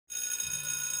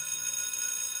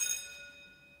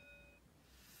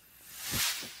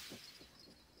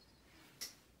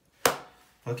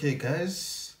Okay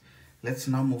guys, let's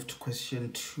now move to question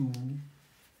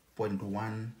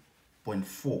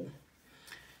 2.1.4.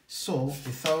 So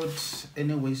without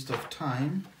any waste of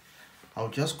time, I'll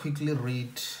just quickly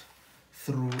read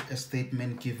through a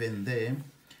statement given there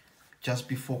just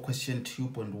before question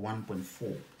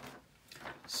 2.1.4.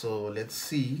 So let's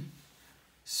see.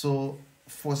 So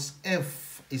force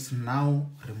F is now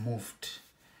removed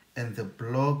and the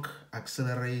block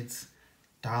accelerates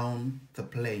down the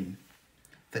plane.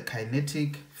 The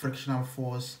kinetic frictional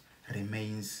force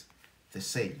remains the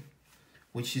same,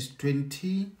 which is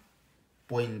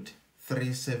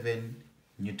 20.37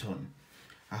 Newton.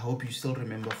 I hope you still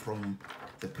remember from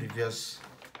the previous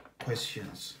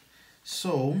questions.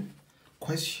 So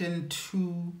question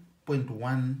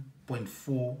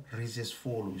 2.1.4 reads as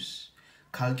follows.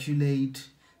 Calculate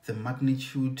the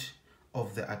magnitude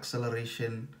of the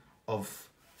acceleration of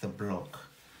the block.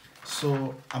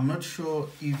 So I'm not sure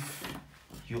if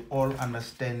you all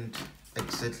understand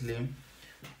exactly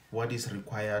what is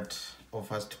required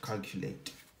of us to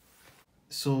calculate.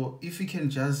 So if you can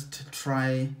just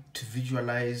try to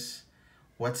visualize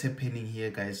what's happening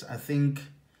here, guys, I think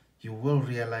you will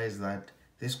realize that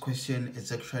this question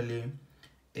is actually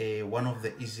one of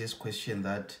the easiest questions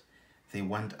that they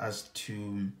want us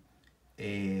to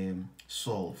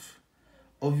solve.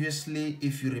 Obviously,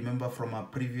 if you remember from our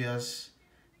previous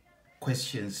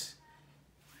questions,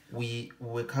 we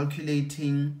were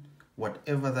calculating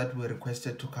whatever that we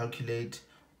requested to calculate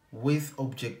with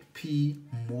object P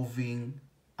moving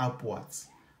upwards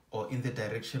or in the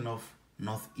direction of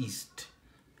northeast.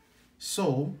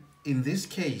 So in this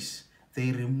case,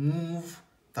 they remove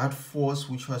that force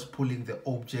which was pulling the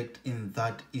object in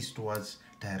that eastwards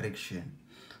direction.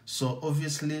 So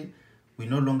obviously we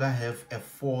no longer have a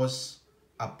force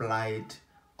applied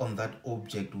on that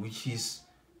object which is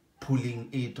pulling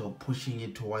it or pushing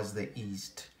it towards the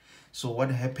east. So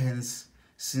what happens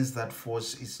since that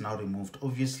force is now removed?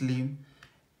 Obviously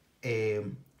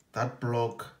that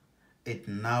block, it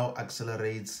now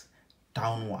accelerates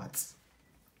downwards.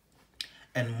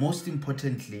 And most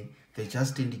importantly, they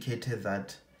just indicated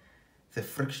that the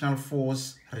frictional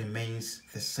force remains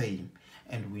the same,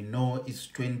 and we know it's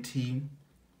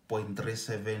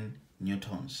 20.37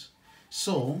 newtons.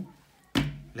 So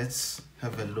let's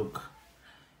have a look.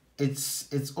 It's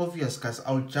obvious, guys.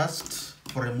 I'll just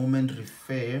for a moment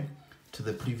refer to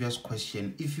the previous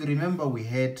question. If you remember, we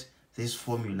had this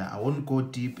formula. I won't go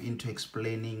deep into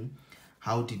explaining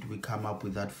how did we come up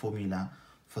with that formula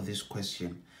for this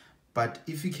question, but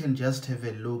if you can just have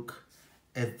a look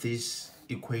at this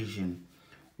equation,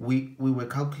 we were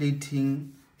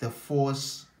calculating the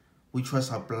force which was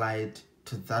applied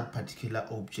to that particular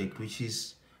object, which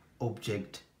is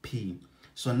object P.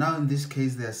 So now in this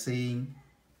case they are saying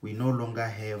we no longer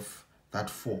have that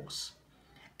force,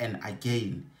 and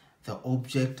again the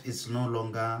object is no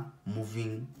longer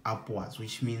moving upwards,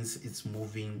 which means it's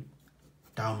moving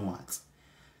downwards.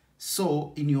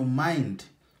 So in your mind,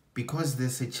 because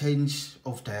there's a change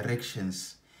of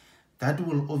directions, that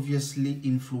will obviously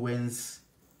influence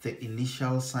the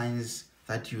initial signs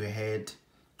that you had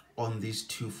on these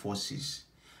two forces.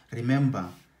 Remember,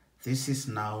 this is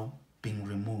now being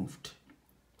removed.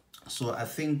 So I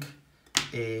think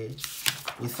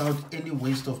without any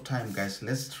waste of time, guys,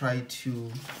 let's try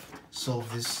to solve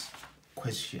this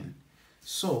question.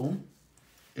 So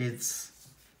it's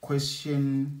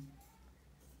question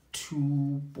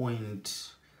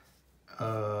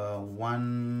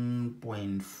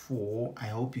 2.1.4. I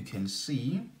hope you can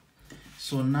see.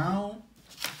 So now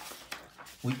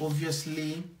we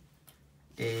obviously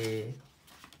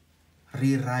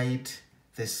rewrite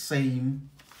the same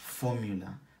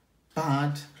formula,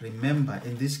 but remember,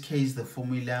 in this case the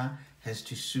formula has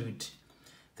to suit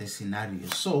the scenario.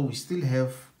 So we still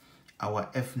have our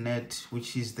F net,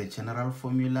 which is the general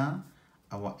formula,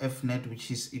 our F net, which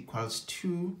is equals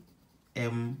to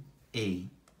MA.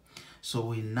 So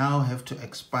we now have to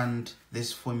expand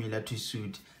this formula to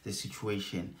suit the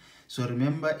situation. So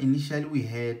remember, initially we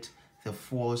had the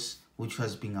force which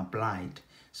was being applied.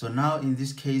 So now in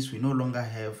this case we no longer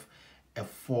have a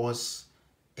force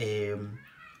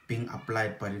being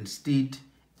applied, but instead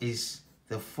is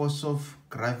the force of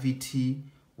gravity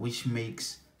which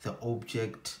makes the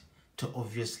object to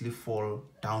obviously fall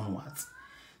downwards.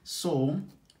 So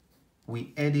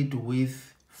we add it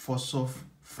with force of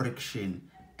friction,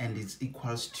 and it's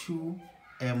equals to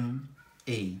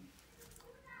MA.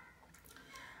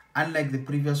 Unlike the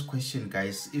previous question,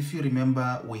 guys, if you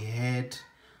remember, we had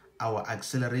our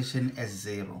acceleration as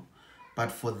 0,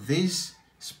 but for this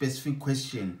specific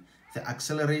question, the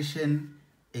acceleration,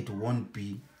 it won't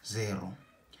be 0.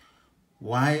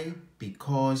 Why?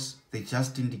 Because they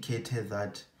just indicated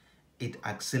that it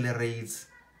accelerates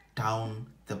down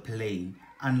the plane.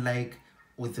 Unlike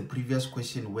with the previous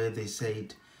question where they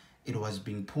said it was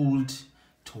being pulled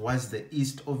towards the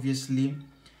east, obviously,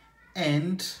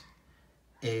 and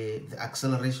the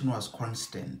acceleration was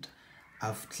constant.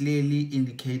 I've clearly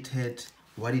indicated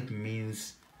what it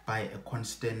means by a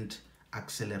constant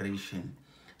acceleration.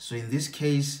 So in this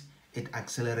case, it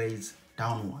accelerates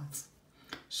downwards.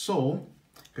 So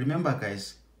remember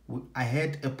guys, I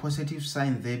had a positive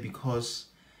sign there because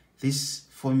this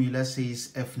formula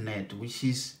says F net, which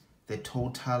is the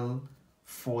total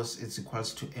force is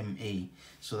equals to MA.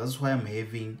 So that's why I'm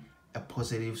having a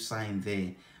positive sign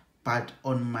there. But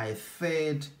on my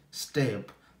third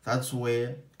step, that's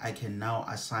where I can now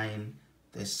assign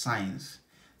the signs,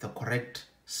 the correct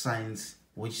signs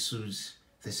which suits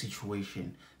the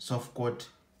situation. So I've got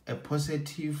a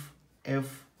positive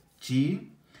FG.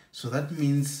 So that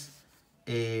means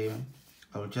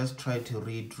I'll just try to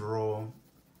redraw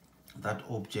that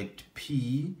object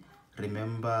P.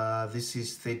 Remember, this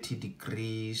is 30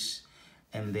 degrees.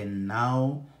 And then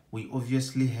now we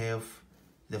obviously have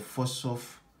the force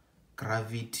of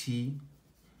gravity.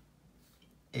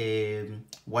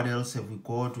 What else have we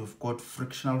got? We've got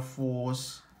frictional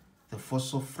force, the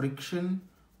force of friction,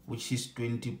 which is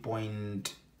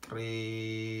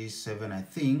 20.37, I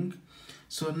think.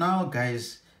 So now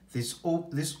guys, this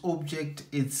object,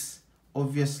 it's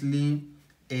obviously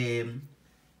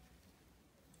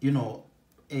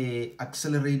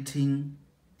accelerating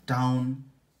down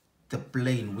the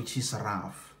plane, which is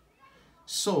rough.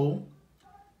 So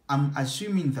I'm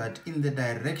assuming that in the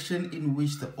direction in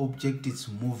which the object is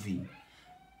moving,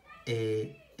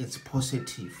 it's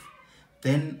positive.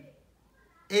 Then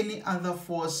any other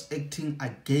force acting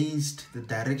against the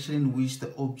direction in which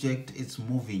the object is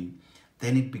moving,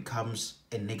 then it becomes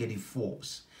a negative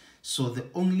force. So the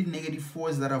only negative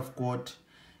force that I've got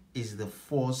is the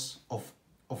force of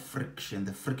friction,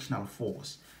 the frictional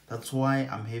force. That's why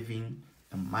I'm having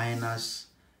a minus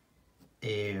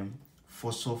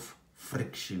force of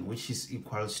friction, which is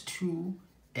equals to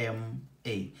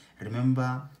MA.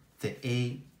 Remember, the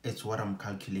A is what I'm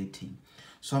calculating.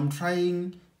 So I'm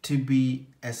trying to be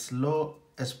as low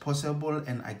as possible,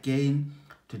 and again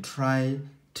to try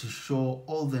to show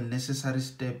all the necessary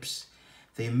steps.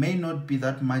 They may not be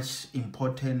that much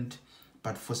important,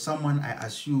 but for someone, I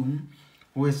assume,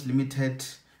 who has limited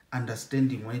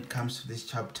understanding when it comes to this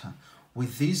chapter,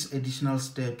 with these additional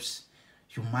steps,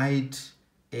 you might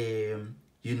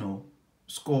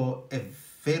score a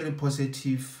very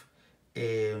positive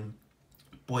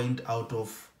point out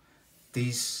of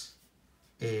this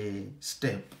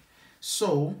step.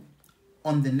 So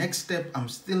on the next step, I'm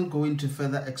still going to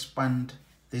further expand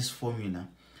this formula.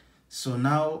 So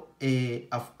now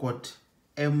I've got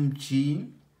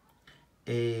mg,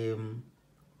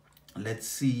 let's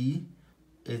see,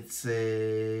 it's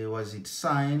was it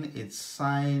sine, it's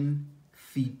sine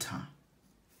theta,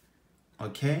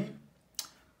 okay,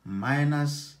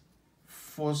 minus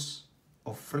force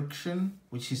of friction,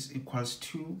 which is equals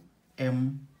to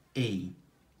MA.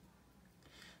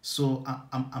 So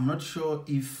I'm not sure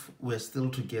if we're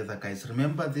still together, guys.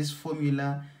 Remember, this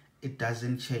formula, it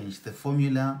doesn't change. The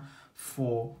formula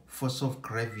for force of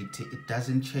gravity, it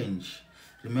doesn't change.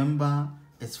 Remember,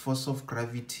 it's force of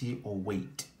gravity or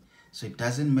weight. So it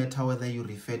doesn't matter whether you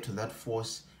refer to that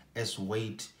force as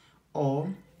weight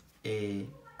or a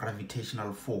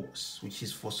gravitational force, which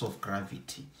is force of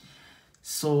gravity.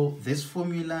 So this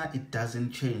formula, it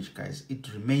doesn't change, guys.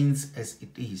 It remains as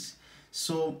it is.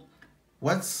 So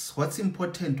what's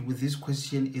important with this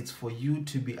question is for you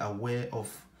to be aware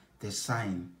of the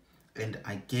sign, and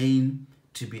again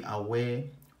to be aware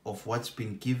of what's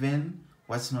been given,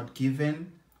 what's not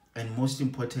given, and most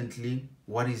importantly,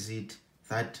 what is it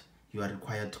that you are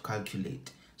required to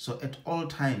calculate. So at all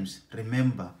times,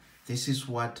 remember, this is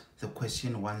what the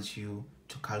question wants you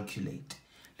to calculate.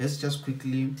 Let's just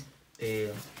quickly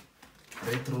read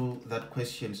through that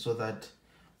question so that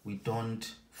we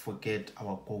don't forget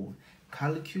our goal.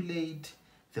 Calculate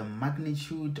the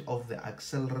magnitude of the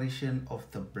acceleration of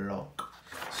the block.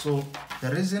 So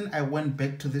the reason I went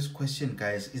back to this question,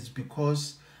 guys, is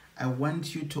because I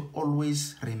want you to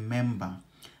always remember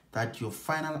that your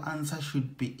final answer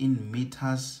should be in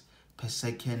meters per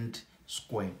second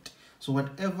squared. So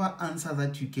whatever answer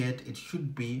that you get, it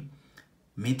should be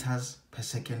meters per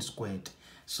second squared.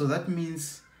 So that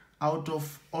means out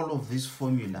of all of this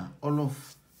formula, all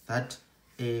of that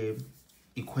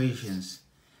equations,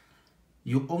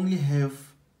 you only have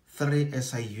 3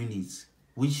 SI units,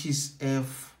 which is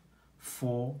F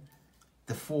for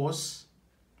the force,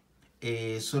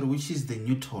 which is the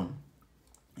Newton.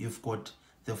 You've got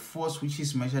the force, which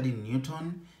is measured in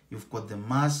Newton. You've got the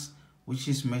mass, which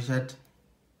is measured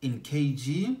in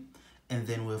kg. And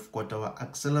then we've got our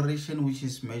acceleration, which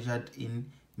is measured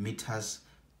in meters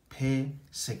per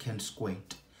second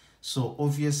squared. So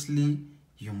obviously,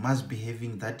 you must be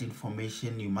having that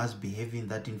information. You must be having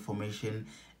that information.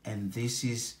 And this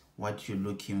is what you're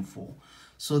looking for.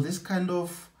 So this kind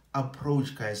of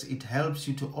approach, guys, it helps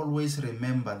you to always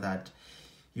remember that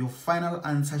your final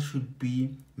answer should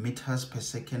be meters per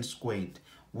second squared,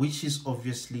 which is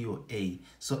obviously your A.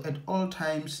 So at all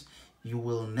times, you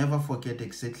will never forget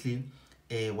exactly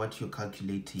what you're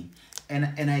calculating. And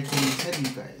I can tell you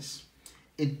guys,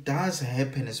 it does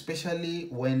happen, especially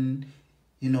when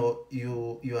you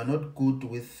are not good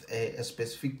with a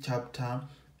specific chapter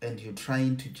and you're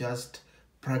trying to just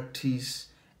practice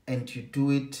and you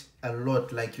do it a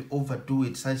lot, like you overdo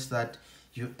it such that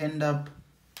you end up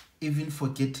even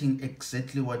forgetting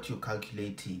exactly what you're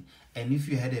calculating. And if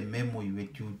you had a memo, you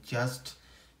just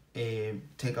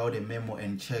take out a memo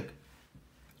and check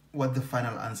what the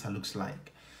final answer looks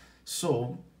like.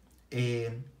 So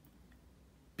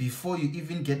before you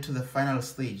even get to the final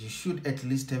stage, you should at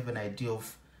least have an idea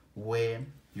of where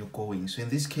you're going. So in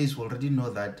this case, we already know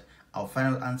that our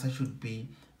final answer should be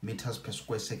meters per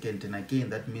square second. And again,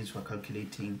 that means we're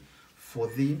calculating for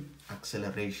the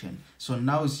acceleration. So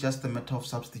now it's just a matter of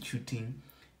substituting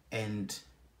and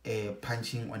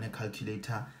punching on a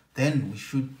calculator. Then we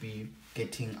should be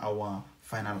getting our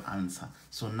final answer.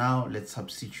 So now let's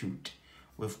substitute.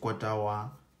 We've got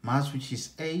our mass, which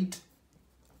is 8.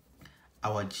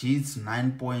 Our g is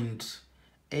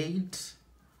 9.8.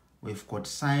 We've got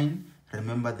sine.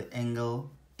 Remember, the angle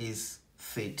is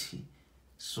 30.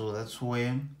 So that's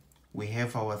where we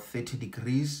have our 30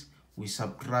 degrees. We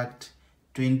subtract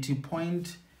 20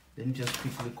 point. Let me just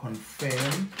quickly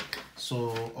confirm.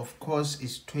 So of course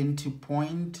it's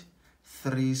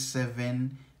 20.37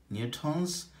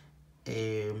 newtons.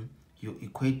 You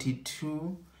equate it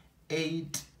to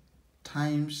 8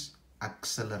 times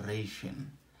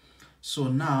acceleration. So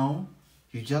now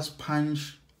you just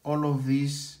punch all of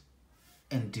this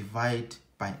and divide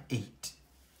by 8.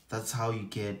 That's how you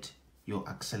get your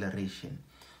acceleration.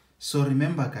 So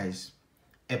remember, guys,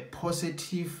 a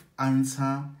positive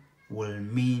answer will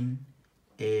mean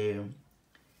the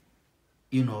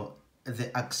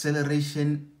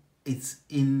acceleration is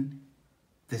in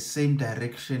the same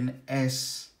direction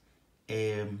as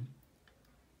it's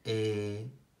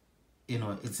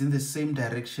in the same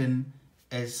direction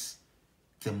as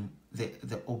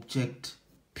the object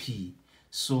P.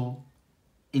 So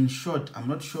in short, I'm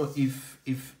not sure if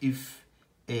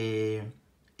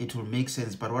it will make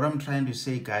sense, but what I'm trying to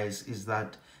say, guys, is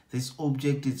that this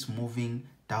object is moving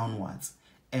downwards,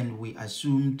 and we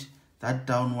assumed that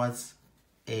downwards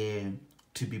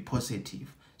to be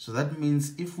positive. So that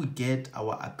means if we get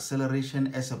our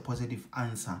acceleration as a positive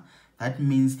answer, that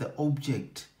means the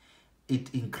object,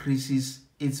 it increases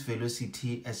its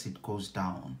velocity as it goes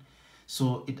down.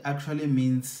 So it actually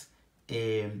means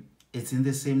it's in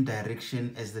the same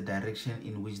direction as the direction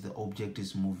in which the object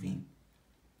is moving.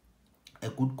 A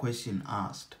good question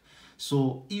asked.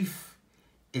 So if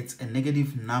it's a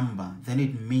negative number, then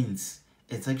it means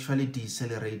it's actually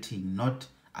decelerating, not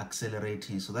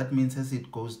accelerating. So that means as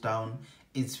it goes down,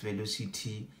 its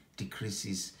velocity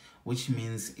decreases, which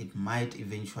means it might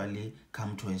eventually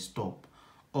come to a stop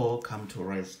or come to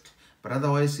rest. But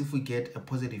otherwise, if we get a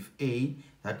positive A,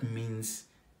 that means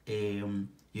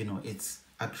it's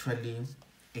actually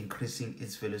increasing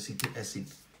its velocity as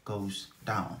it goes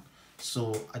down.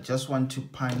 So I just want to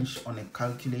punch on a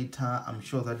calculator. I'm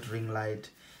sure that ring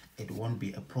light, it won't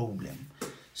be a problem.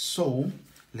 So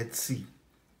let's see.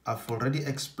 I've already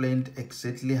explained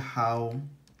exactly how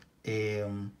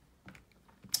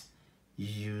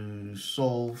you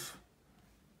solve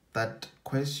that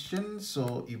question.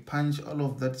 So you punch all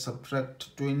of that,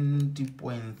 subtract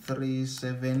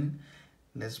 20.37.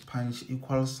 Let's punch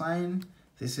equal sign.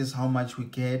 This is how much we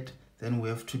get. Then we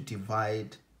have to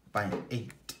divide by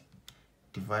 8.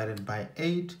 Divided by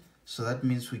 8. So that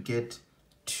means we get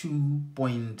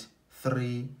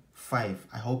 2.35.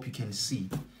 I hope you can see.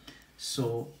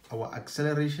 So our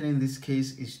acceleration in this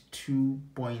case is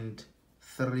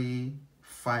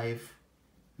 2.35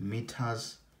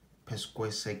 meters per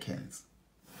square second.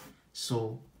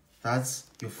 So that's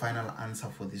your final answer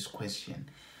for this question.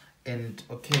 And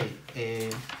okay,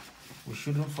 we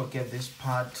shouldn't forget this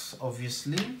part,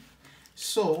 obviously.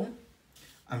 So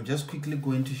I'm just quickly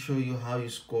going to show you how you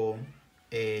score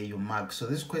your marks. So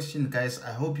this question, guys,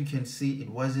 I hope you can see it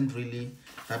wasn't really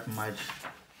that much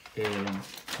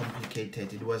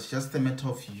complicated. It was just a matter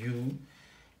of you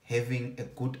having a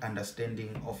good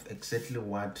understanding of exactly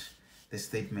what the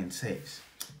statement says.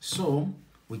 So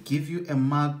we give you a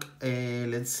mark.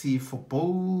 Let's see, for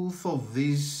both of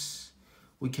these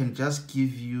we can just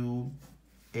give you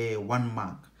a 1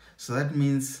 mark. So that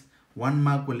means 1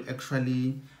 mark will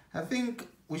actually, I think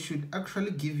we should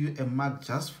actually give you a mark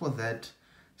just for that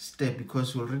step,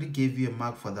 because we already gave you a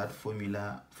mark for that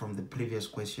formula from the previous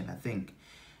question, I think.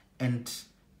 And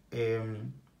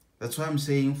that's why I'm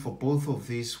saying for both of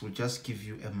these we'll just give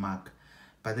you a mark.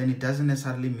 But then it doesn't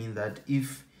necessarily mean that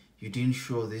if you didn't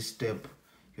show this step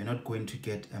you're not going to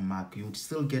get a mark. You would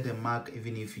still get a mark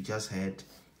even if you just had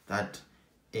that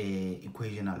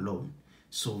equation alone.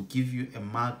 So we'll give you a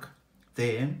mark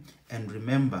there. And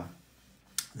remember,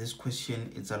 this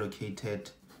question is allocated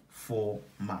 4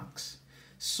 marks.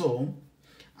 So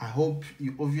I hope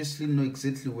you obviously know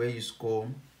exactly where you score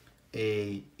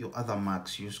your other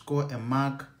marks. You score a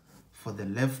mark for the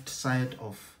left side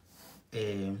of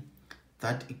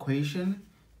that equation.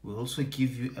 We also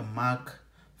give you a mark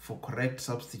for correct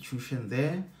substitution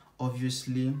there.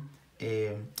 Obviously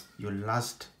your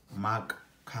last mark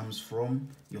comes from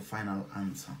your final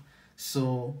answer.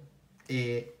 So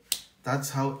that's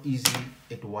how easy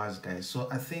it was, guys. So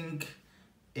I think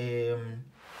we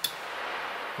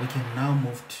can now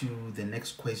move to the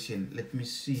next question. Let me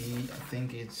see. I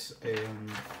think it's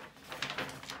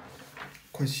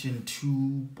question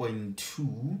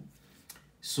 2.2.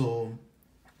 So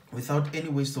without any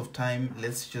waste of time,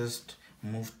 let's just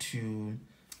move to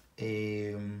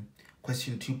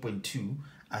question 2.2.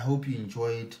 I hope you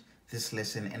enjoyed this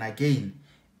lesson. And again,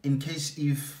 in case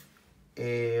if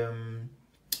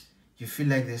you feel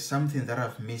like there's something that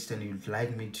I've missed and you'd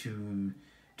like me to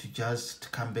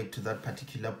just come back to that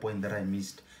particular point that I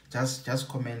missed, just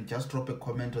comment, just drop a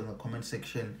comment on the comment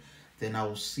section, then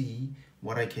I'll see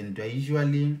what I can do. I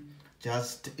usually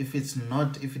just, if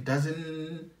it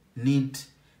doesn't need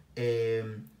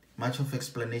much of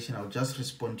explanation, I'll just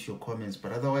respond to your comments.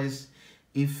 But otherwise,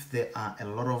 if there are a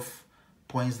lot of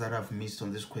points that I've missed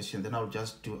on this question, then I'll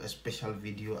just do a special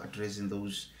video addressing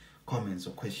those comments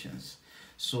or questions.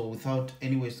 So without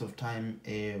any waste of time,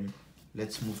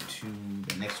 let's move to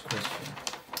the next question.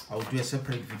 I'll do a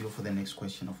separate video for the next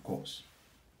question, of course.